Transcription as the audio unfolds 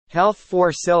Health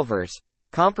for Silvers,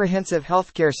 comprehensive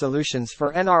healthcare solutions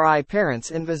for NRI parents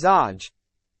in Vizag.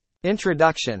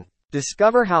 Introduction.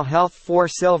 Discover how Health for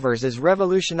Silvers is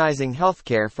revolutionizing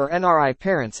healthcare for NRI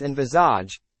parents in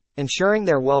Vizag, ensuring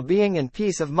their well-being and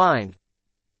peace of mind.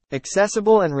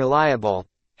 Accessible and reliable,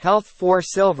 Health for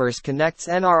Silvers connects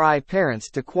NRI parents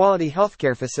to quality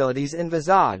healthcare facilities in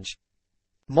Vizag.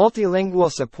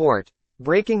 Multilingual support,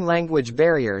 breaking language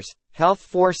barriers, Health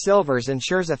for Silvers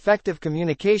ensures effective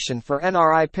communication for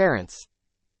NRI parents.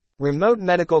 Remote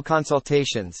medical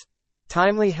consultations,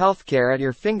 timely healthcare at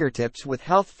your fingertips with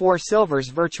Health for Silvers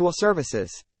virtual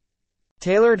services.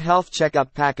 Tailored health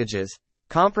checkup packages,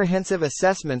 comprehensive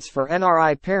assessments for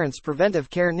NRI parents' preventive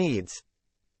care needs.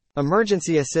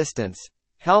 Emergency assistance,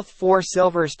 Health for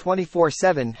Silvers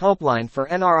 24/7 helpline for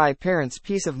NRI parents'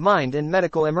 peace of mind in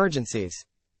medical emergencies.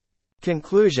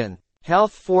 Conclusion.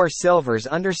 Health for Silvers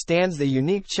understands the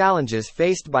unique challenges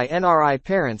faced by NRI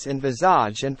parents in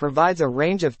Vizag and provides a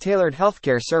range of tailored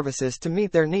healthcare services to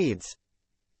meet their needs.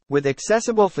 With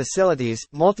accessible facilities,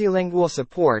 multilingual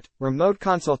support, remote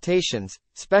consultations,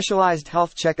 specialized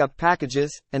health checkup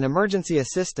packages, and emergency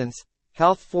assistance,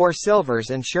 Health for Silvers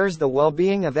ensures the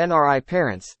well-being of NRI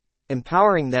parents,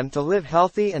 empowering them to live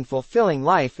healthy and fulfilling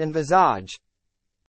life in Vizag.